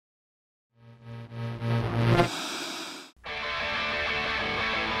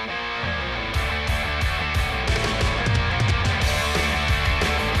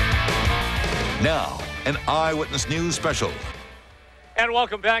an Eyewitness News special. And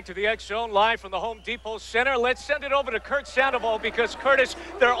welcome back to the X Zone, live from the Home Depot Center. Let's send it over to Kurt Sandoval because, Curtis,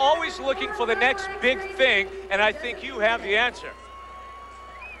 they're always looking for the next big thing, and I think you have the answer.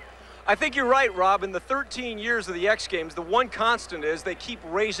 I think you're right, Rob. In the 13 years of the X Games, the one constant is they keep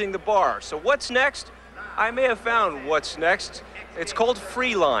raising the bar. So what's next? I may have found what's next. It's called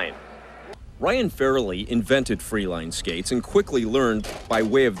Freeline. Ryan Farrelly invented Freeline skates and quickly learned, by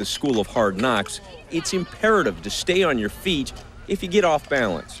way of the School of Hard Knocks, it's imperative to stay on your feet if you get off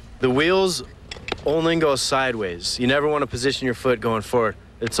balance. The wheels only go sideways. You never want to position your foot going forward.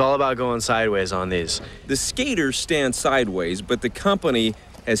 It's all about going sideways on these. The skaters stand sideways, but the company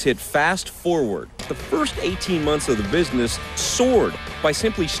has hit fast forward. The first 18 months of the business soared by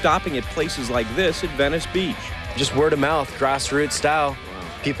simply stopping at places like this at Venice Beach. Just word of mouth, grassroots style.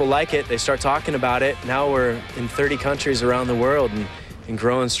 People like it, they start talking about it. Now we're in 30 countries around the world and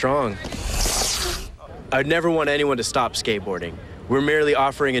growing strong. I'd never want anyone to stop skateboarding. We're merely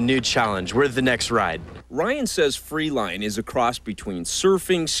offering a new challenge. We're the next ride. Ryan says Freeline is a cross between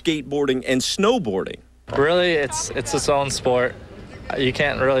surfing, skateboarding, and snowboarding. Really, it's its own sport. You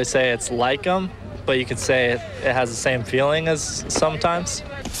can't really say it's like them, but you could say it has the same feeling as sometimes.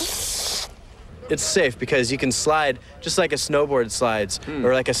 It's safe because you can slide just like a snowboard slides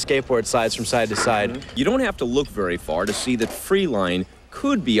or like a skateboard slides from side to side. You don't have to look very far to see that Freeline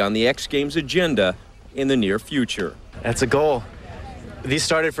could be on the X Games agenda in the near future. That's a goal. These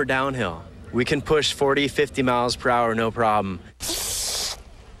started for downhill. We can push 40, 50 miles per hour, no problem.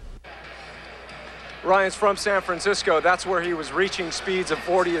 Ryan's from San Francisco. That's where he was reaching speeds of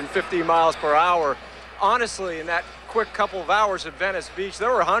 40 and 50 miles per hour. Honestly, in that quick couple of hours at Venice Beach, there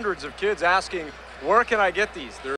were hundreds of kids asking, where can I get these?